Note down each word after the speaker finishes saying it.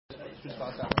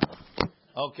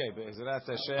Okay, Be'ezrat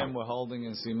Hashem, we're holding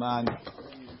in Siman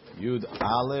Yud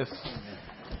Aleph,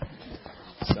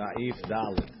 Sa'if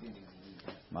Dalet.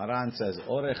 Maran says,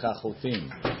 Orech HaChutim,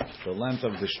 the length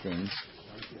of the strings,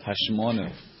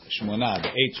 Hashmona, Shmona, the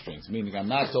 8 strings, meaning I'm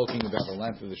not talking about the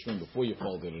length of the string before you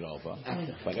folded it over,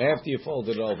 but after you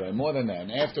folded it over, and more than that,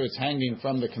 and after it's hanging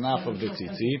from the knaf of the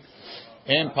tzitzit,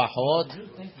 and pahot,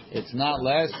 it's not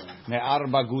less,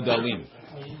 me'arba gudalim,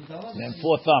 than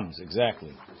 4 thumbs,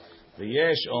 exactly.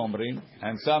 V'yesh omrim,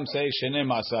 and some say shenem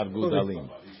asar gudalim.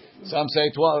 Some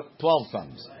say 12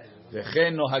 thumbs.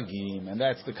 V'chen nohagim, and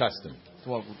that's the custom.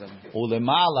 12 gudalim.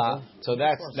 Ulemala, so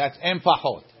that's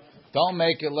empahot. Don't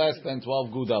make it less than 12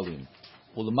 gudalim.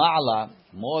 Ulemala,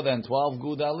 more than 12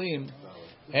 gudalim,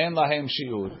 en lahem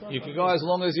shiur. You can go as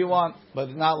long as you want, but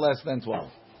not less than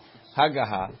 12.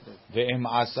 Hagaha, ve'em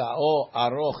asa'o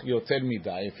aroch yoter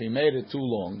midai. If he made it too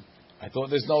long, I thought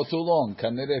there's no too long.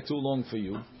 Kanere too long for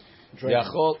you.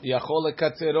 Yachol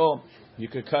lekatzero. You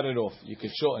could cut it off. You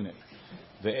could shorten it.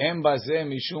 Ve'em bazeh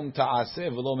mishum ta'aseh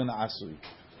v'lo min asui.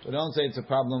 So don't say it's a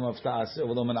problem of ta'aseh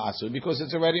v'lo min asui because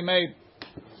it's already made.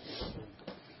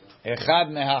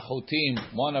 Echad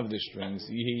mehachutim, one of the strings,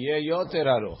 yihiyeh yoter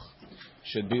aroch,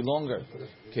 should be longer.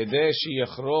 Kedei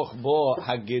sheyachroch bo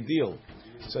hagedil,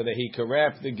 so that he can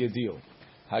wrap the gedil.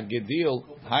 Hagedil,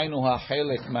 hainu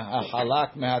ha'chelek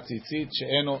mehalak mehatzitzit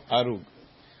she'eno arug.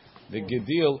 The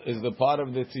gedil is the part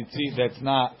of the tzitzit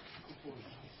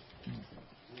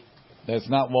that's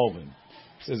not woven.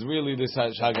 It says really this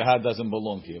hagahad doesn't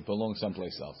belong here; it belongs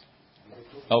someplace else.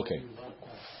 Okay.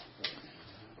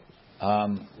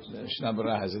 Mishnah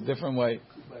Berurah has a different way.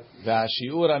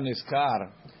 V'ashiur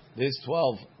haniskar, this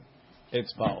 12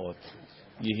 etzbaot,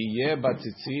 yihiyeh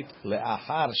batzitzit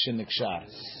le'achar shenikshar.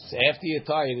 So after you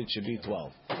tie it, it should be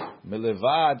 12.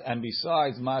 Melevad, and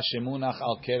besides ma shemunach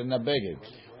al keren habeged.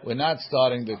 We're not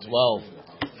starting the 12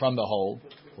 from the hole.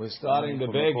 We're starting the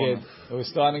beged. We're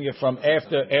starting it from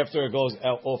after it goes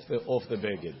off the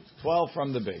beged. 12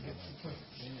 from the beged.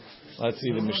 Let's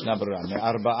see the Mishnah Berurah.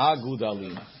 Me'arba'a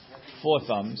gudalim, 4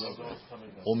 thumbs.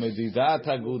 Umedidat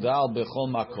hagudal bechol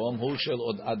makom hu shel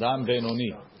od adam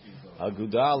benoni.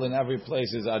 Hagudal in every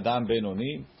place is adam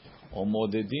benoni.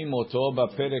 Umodedim oto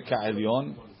b'perek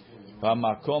ha'elyon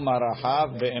b'makom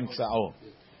harahav be'emtza'o.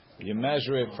 You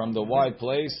measure it from the wide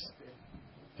place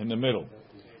in the middle.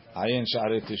 Ayin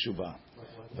sha'arei teshuvah.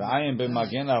 V'ayin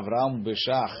b'magen Avraham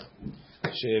b'shach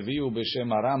she'eviu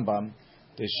b'shem Rambam.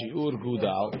 The shiur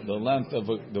gudal,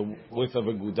 the width of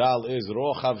a gudal is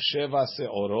rochav sheva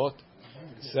seorot,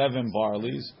 7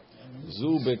 barleys.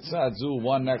 Zu betzad zu,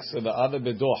 one next to the other,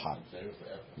 bedoha.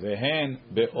 Vehen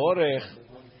beorech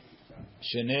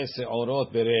shene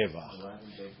seorot berevach.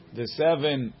 The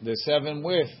 7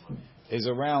 width is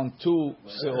around 2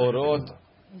 seorot,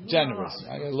 generous.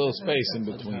 I got a little space in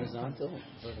between.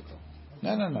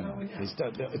 No.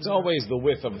 It's always the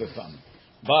width of the thumb.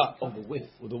 But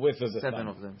the width of the 7 thumb.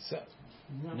 of them.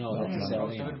 No.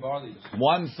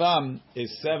 One thumb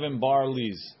is 7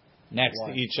 barleys next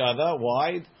to each other,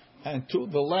 wide, and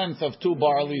the length of 2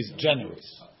 barleys generous.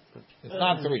 It's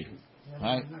not 3,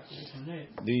 right?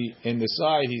 In the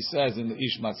side he says in the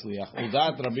Ish Matzliach,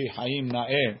 Udat Rabbi Haim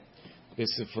Na'eh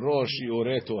Besifro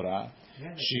Shiurei Torah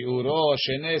Shiuro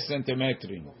Shene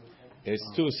Centimetrim. It's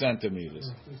 2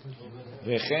 centimeters.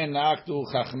 V'chen Naktu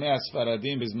Chachmei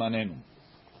Asfaradim Bizmanenu.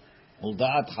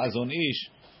 Udat Chazon Ish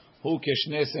Hu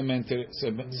Keshne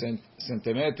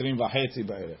Centimetrim V'chetzi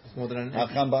Ba'erech.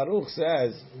 Hacham Baruch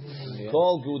says,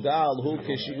 Kol Gudal Hu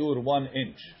Keshiur 1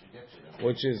 inch,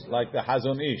 which is like the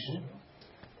Chazon Ish.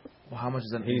 Well, how much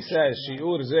is an He inch? says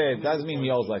Shiur Zeh, doesn't mean he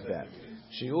yells like that.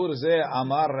 Shiur Zeh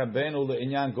Amar Rabbeinu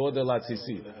Le'inyan Godel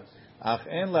HaTzitzit. Ach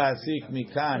en lahasik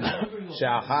mikan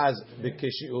she'achaz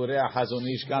b'keshiurei hachazon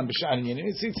ish kan b'shar inyanim.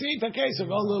 Tzitzit, okay, so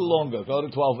go a little longer. Go to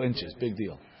 12 inches. Big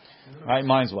deal. Right?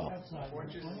 Mine's well.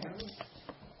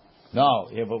 No.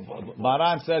 But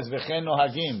Maran says v'chen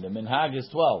nohagim. The minhag is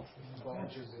 12.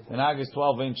 Minhag is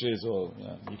 12 inches. Or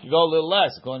you can go a little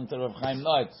less. According to Rav Chaim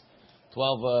Noitz,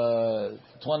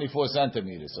 24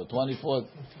 centimeters. So 24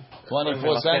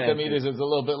 centimeters is a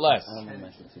little bit less.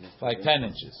 It's like 10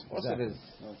 inches. Exactly.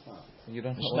 You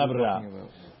don't know Mishnah Berurah.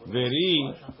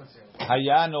 Veri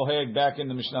haya noheg, back in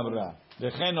the Mishnah Berurah.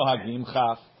 V'chen nohagim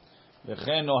chaf.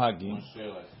 V'chen nohagim.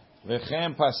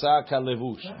 V'chen pasak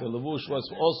halevush. The levush was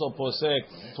also posek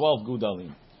 12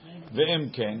 gudalim.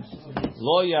 V'im ken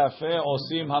lo yafeh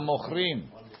osim hamochrim.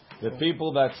 The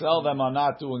people that sell them are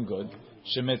not doing good.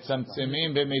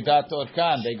 Shemetzamtzimim b'midat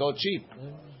orkan. They go cheap.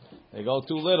 They go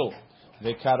too little.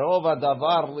 V'karov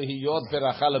hadavar lihiyot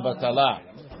beracha lebatala.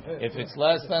 If it's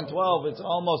less than 12, it's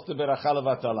almost a beracha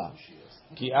levatala.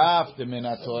 Ki af de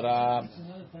minatora,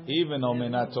 even though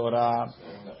minatora,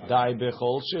 dai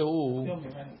bechol shehu,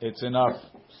 it's enough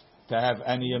to have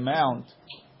any amount.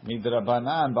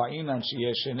 Midrabanan ba'inan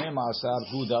sheyeshenem asar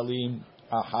gudalim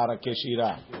ahara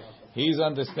keshira. He's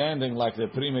understanding like the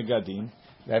Pri Megadim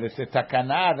that it's a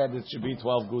takana that it should be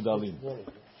 12 gudalim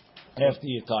after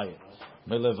you tie it.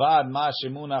 Melevad ma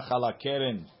shemunach ala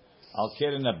keren al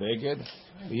keren abeged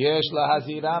yesh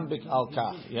lahaziram al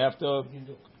kach. You have to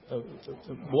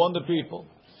warn the people.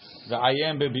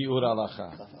 V'ayem bebiur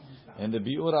alacha. And the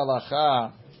biur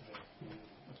alacha.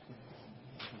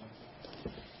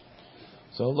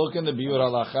 So look in the biur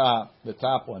alacha, the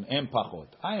top one. Em pachot.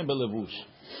 Ayem belevush.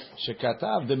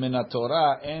 Shekatav de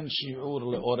minatora en shiur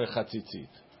leorech hatzitzit.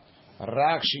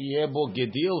 Rak sheyeh bo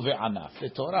gedil ve'anaf. The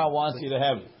Torah wants you to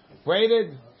have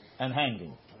braided and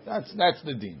hanging. That's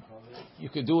the din. You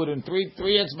could do it in three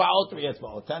etzbaot,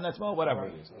 10 etzbaot, whatever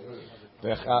it is.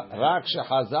 Rak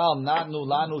shechazal natnu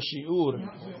lanu shiur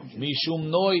mishum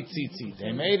noi tzitzit.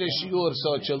 They made a shiur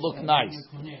so it should look nice.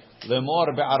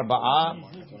 Lemor be'arba'a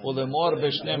ulemor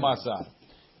be'shnem asar.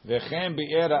 V'chem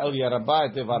be'era el yaraba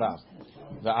et devarav.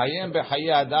 V'ayem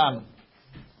be'chaye adam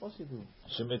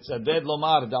shemitzaded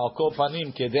lomar da'al kol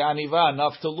panim kedei aniva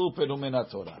naftelu penu min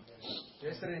haTorah.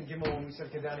 Yesterday in Gimel when we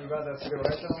said kedei aniva, that's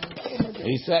the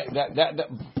He said that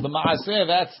the maaseh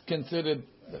that's considered,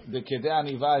 the kedei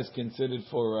aniva is considered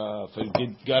for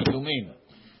gardumim.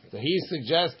 So he's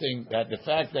suggesting that the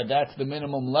fact that that's the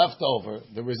minimum leftover,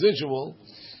 the residual,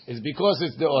 is because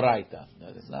it's the oraita.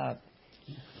 That is not.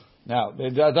 Now,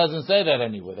 it doesn't say that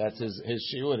anywhere. That's his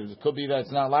shiur. It could be that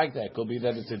it's not like that. It could be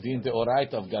that it's a din de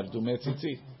oraita of gardume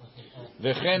tzitzit.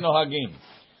 V'chen nohagim.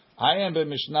 I am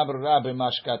b'mishnah brera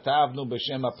b'mashkatavnu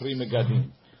b'shem apri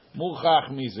megadim. Muchach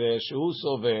mizeh shehu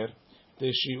sover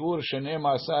teshiur shenem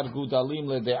asar gudalim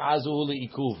lede'azu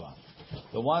le'ikuva.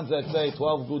 The ones that say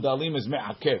 12 gudalim is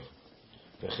me'akev.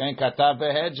 V'chen katav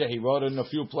behedje. He wrote it in a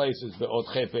few places. Be'ot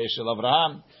chepe shel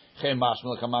Avraham. Chen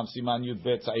mashmel kamam siman yud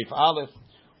bet saif aleph.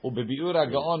 Ubebiur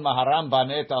hagaon maharam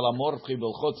banet ala mortchi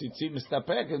b'lchot tzitzit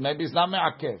mistapek. Maybe it's not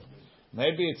me'akev.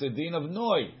 Maybe it's a din of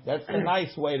noi. That's the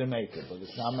nice way to make it, but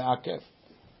it's not me'akev.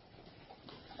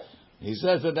 He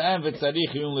says at the end,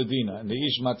 v'tzarich yun ledina. In the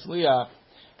Ish Matzliach,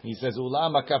 he says,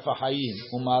 ulam hakaf ha'chayim,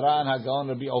 umaran hagaon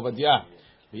Rabbi Ovadia,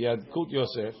 v'yadkut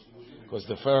Yosef, because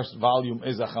the first volume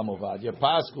is a Chamovadia,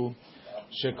 pasku,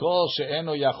 shekol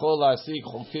she'eno yachol la'asik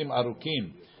chokim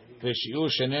arukim, v'shiur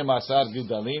shenem asar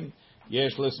gudalim,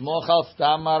 yesh l'smoch al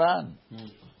stam maran.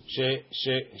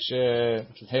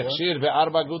 Hechshir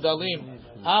be'arba gudalim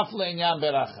af le'inyan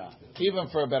beracha, even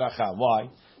for beracha. Why?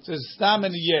 It says stam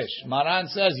and yesh. Maran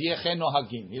says yechen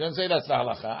nohagim. He doesn't say that's the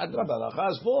halacha. Adra beracha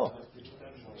is 4.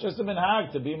 Just a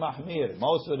minhag to be mahmir.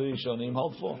 Most of the Rishonim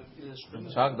hold 4.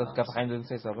 Shak that Kaf Chaim didn't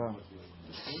say sabah.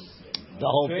 The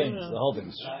whole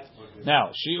thing. Now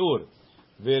shiur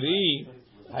veri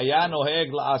haya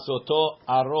noheg la'asoto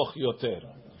aroch yoter.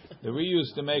 The Ri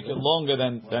used to make it longer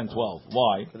than 12.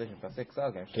 Why?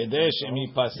 Kedesh im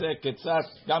yipasek ketzat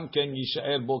gam ken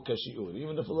yishaer bo kashiur.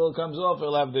 Even if a little comes off,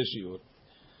 he'll have the shiur.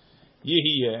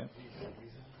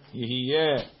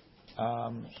 Yihiyeh.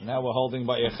 Now we're holding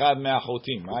by echad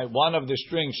me'achotim, right? One of the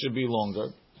strings should be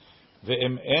longer.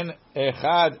 Ve'im en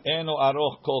echad eno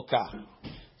aroch kol kach.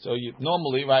 So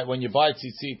normally, right, when you buy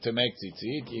tzitzit to make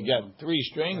tzitzit, you get 3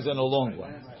 strings and a long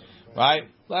one. Right?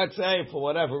 Let's say for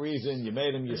whatever reason you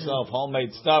made them yourself,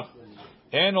 homemade stuff.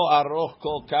 Eno aroch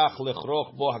kol kach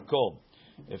lechroch bo hakol.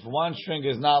 If one string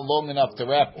is not long enough to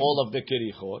wrap all of the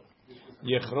kerichot,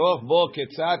 yechroch bo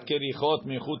ketzat kerichot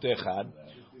michut echad,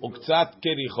 uktzat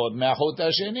kerichot me'achut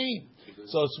hasheni.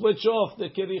 So switch off the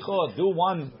kerichot. Do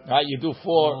one. Right? You do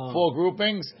four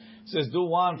groupings. It says do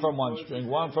one from one string,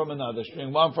 one from another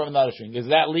string, one from another string. Is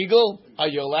that legal? Are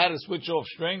you allowed to switch off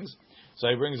strings? So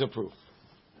he brings a proof.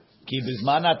 Ki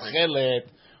bizman atchelet,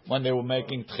 when they were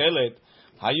making tchelet,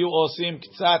 hayu osim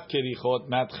k'tzat kerichot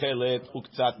me'atchelet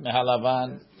u'k'tzat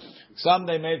mehalavan. Some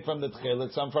they made from the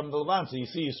tchelet, some from the lavan. So you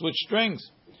see, you switch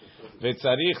strings.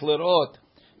 V'tzarich lerot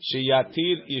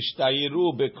sheyatir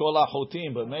yishtayiru bekol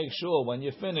hachotim. But make sure when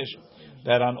you finish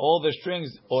that on all the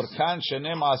strings, orkan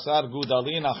shenem asar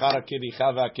gudalin achar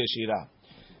kericha v'akeshira.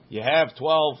 You have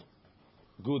 12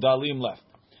 gudalim left.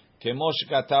 Kemo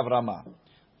shekatav Rama.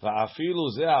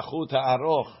 Va'afilu ze achut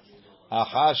ha'aroch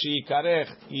achar sheyikarech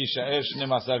yishaer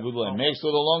 12 gudalim. Make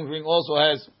sure the long string also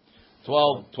has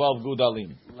 12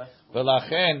 gudalim.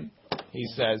 V'lachen, he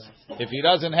says, if he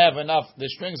doesn't have enough, the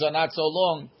strings are not so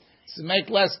long, so make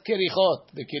less kirichot.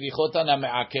 The kirichot are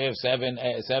me'akev 7,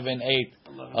 8,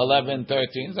 11,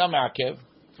 13. It's not me'akev.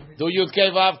 Do Yud Kei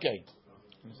Vav Kei.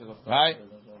 Right?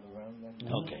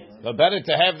 Okay. But better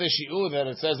to have the shiur that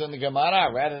it says in the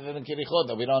Gemara rather than the Kirichot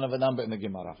that we don't have a number in the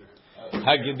Gemara.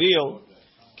 Hagedil,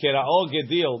 Kira'o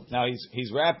Gedil. Now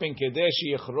he's wrapping Kedesh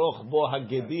Yechroch Bo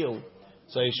Hagedil.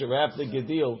 So he should wrap the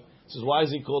Gedil. Says, why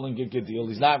is he calling it Gedil?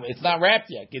 It's not wrapped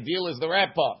yet. Gedil is the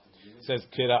wrap part. It says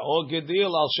Kira'o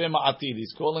Gedil al Shema Atid.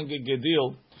 He's calling it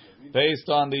Gedil based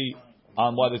on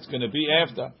what it's going to be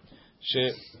after.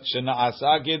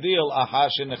 Shena'asa Gedil aha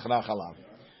shenechrach alav.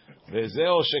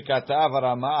 Vezeo shekatav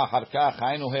Rama achar kach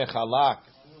hainu hechalak.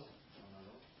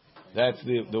 That's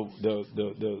the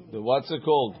what's it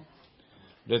called?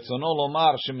 Retzono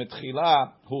lomar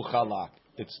shemetchila hu chalak.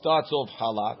 It starts off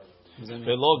halak,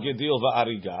 velo gedil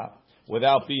va'ariga,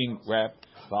 without being wrapped.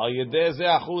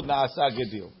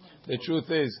 The truth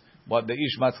is, what the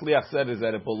Ish Matzliach said is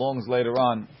that it belongs later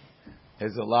on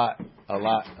is a lot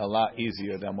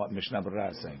easier than what Mishnah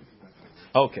Berurah is saying.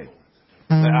 Okay.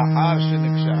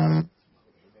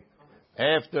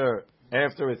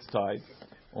 After it's tied,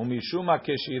 umishuma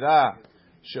keshira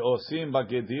sheosim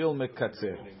bagedil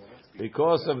mekatzer.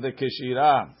 Because of the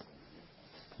keshira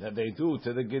that they do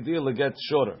to the gedil, it gets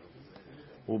shorter.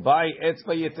 Ubai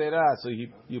etzba yetera, so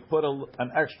you put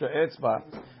an extra etzba.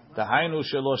 Tahainu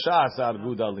shelosha asar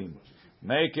gudalim.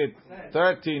 Make it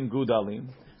 13 gudalim.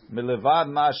 Milevad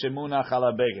ma shemuna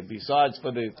chalabeged. Besides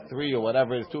for the 3 or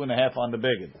whatever is 2.5 on the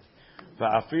beged.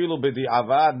 Va'afilu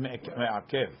b'di'avad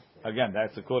me'akev. Again,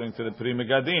 that's according to the Pri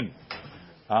Megadim.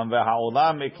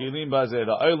 V'ha'olam mekilim bazeh.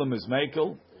 The oilam is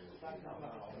mekel.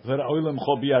 V'ha'olam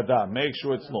chobiyada. Make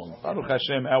sure it's long. Baruch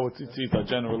Hashem, our tzitzit are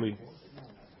generally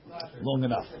long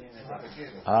enough.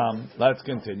 Let's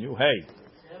continue. Hey.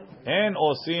 En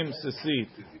osim tzitzit.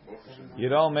 You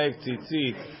don't make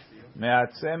tzitzit.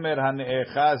 Me'atzemer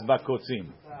hane'echaz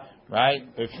bakotzim. Right?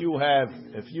 If you have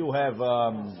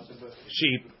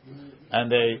sheep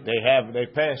and they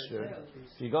pasture,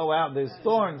 if you go out, there's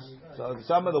thorns. So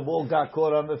some of the wool got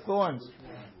caught on the thorns.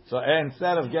 So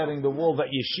instead of getting the wool that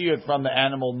you sheared from the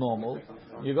animal normal,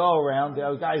 you go around.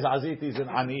 The guy's azitis and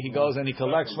ani. He goes and he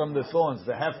collects from the thorns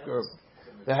the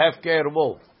hefker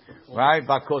wool, right?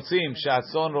 Bakotzim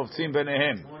shatzon rovtzim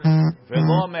benehem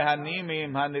velo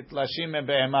mehanimim hanitlashim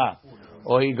mebehema.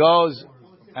 Or he goes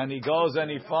and he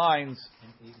finds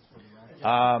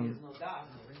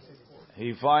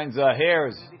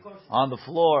hairs on the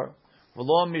floor.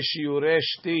 V'lo mishiurei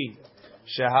shti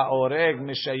shehaoreg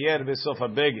mishayer b'sof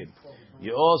habeged.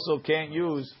 You also can't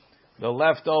use the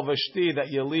leftover shti that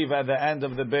you leave at the end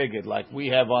of the beged, like we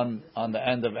have on the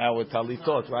end of our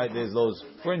talitot, right? There's those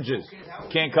fringes.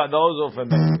 Can't cut those off a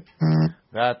beged.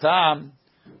 V'atam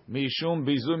mishum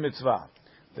bizu mitzvah.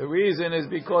 The reason is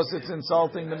because it's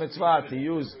insulting the mitzvah to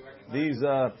use these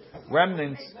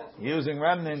remnants, using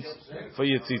remnants for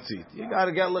your tzitzit. You got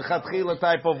to get lechatchila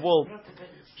type of wool.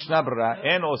 Shnabra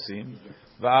en osim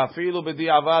va'afilu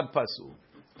b'di'avad pasu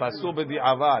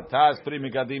b'di'avad taz Pri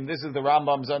Megadim. This is the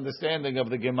Rambam's understanding of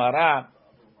the Gemara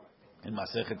in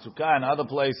Masechet Sukkah and other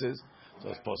places. So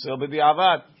it's posil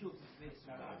b'di'avad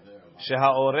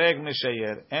shehaoreg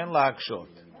mishayer en la'akshot.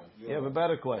 You have a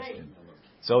better question.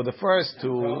 So the first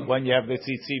two, when you have the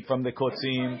tzitzit from the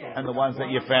kotzim and the ones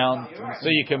that you found, so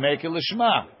you can make a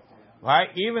lishma, right?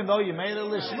 Even though you made a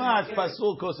lishma, it's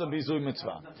pasul kosa bizui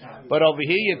mitzvah. But over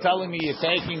here, you're telling me you're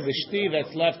taking the shti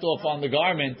that's left off on the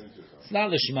garment. It's not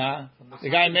lishma. The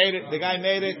guy made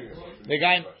it.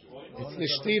 It's the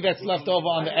shti that's left over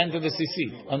on the end of the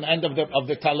tzitzit, on the end of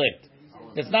the talit.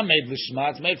 It's not made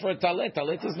lishma. It's made for a talit.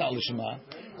 Talit is not lishma.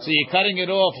 So you're cutting it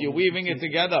off. You're weaving it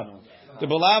together. The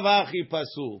belav achi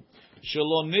pasul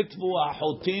shalom nitvu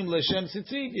ahotim l'shem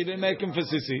tzitzit. You didn't make him for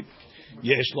tzitzit.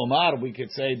 Yesh lomar, we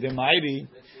could say demairi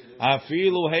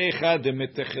afilu heicha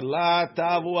demitechila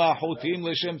tavu ahotim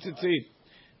l'shem tzitzit.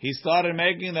 He started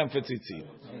making them for tzitzit.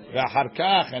 V'achar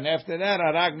kach, and after that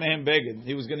harag mehem beged.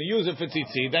 He was going to use it for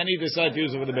tzitzit. Then he decided to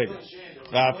use it for the beged.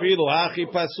 V'afilu achi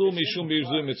pasul mishum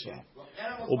b'yizui mitzvah.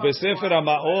 Ubesefer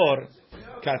ha'maor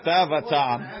katav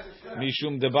ha'tam.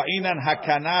 Mishum deba'inan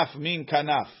hakanaf min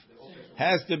kanaf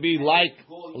has to be like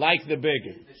the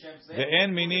beged. The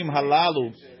en minim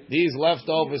halalu, these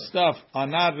leftover stuff are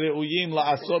not reuyim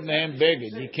la'asod nehem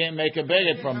beged. You can't make a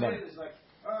beged from them.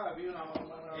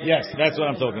 Yes, that's what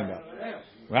I'm talking about.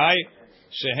 Right?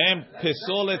 Shehem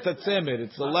pesolet hatzemer.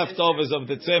 It's the leftovers of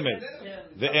the tzemer.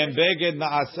 The en beged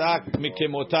na'asak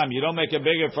mikemotam. You don't make a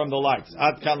beged from the lights.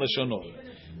 Ad kan leshonot.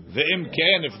 Ve'im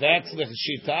ken, if that's the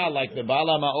shita, like the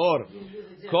Bala Ma'or,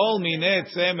 kol minei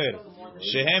tzemer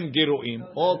shehem giruim,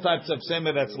 all types of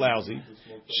tzemer that's lousy,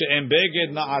 she'em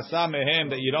beged na'asa mehem,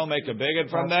 that you don't make a beged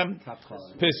from them.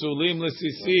 Pesulim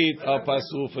l'sisit, al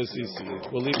pasul for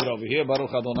sisit. We'll leave it over here.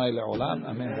 Baruch Adonai le'olam.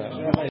 Amen.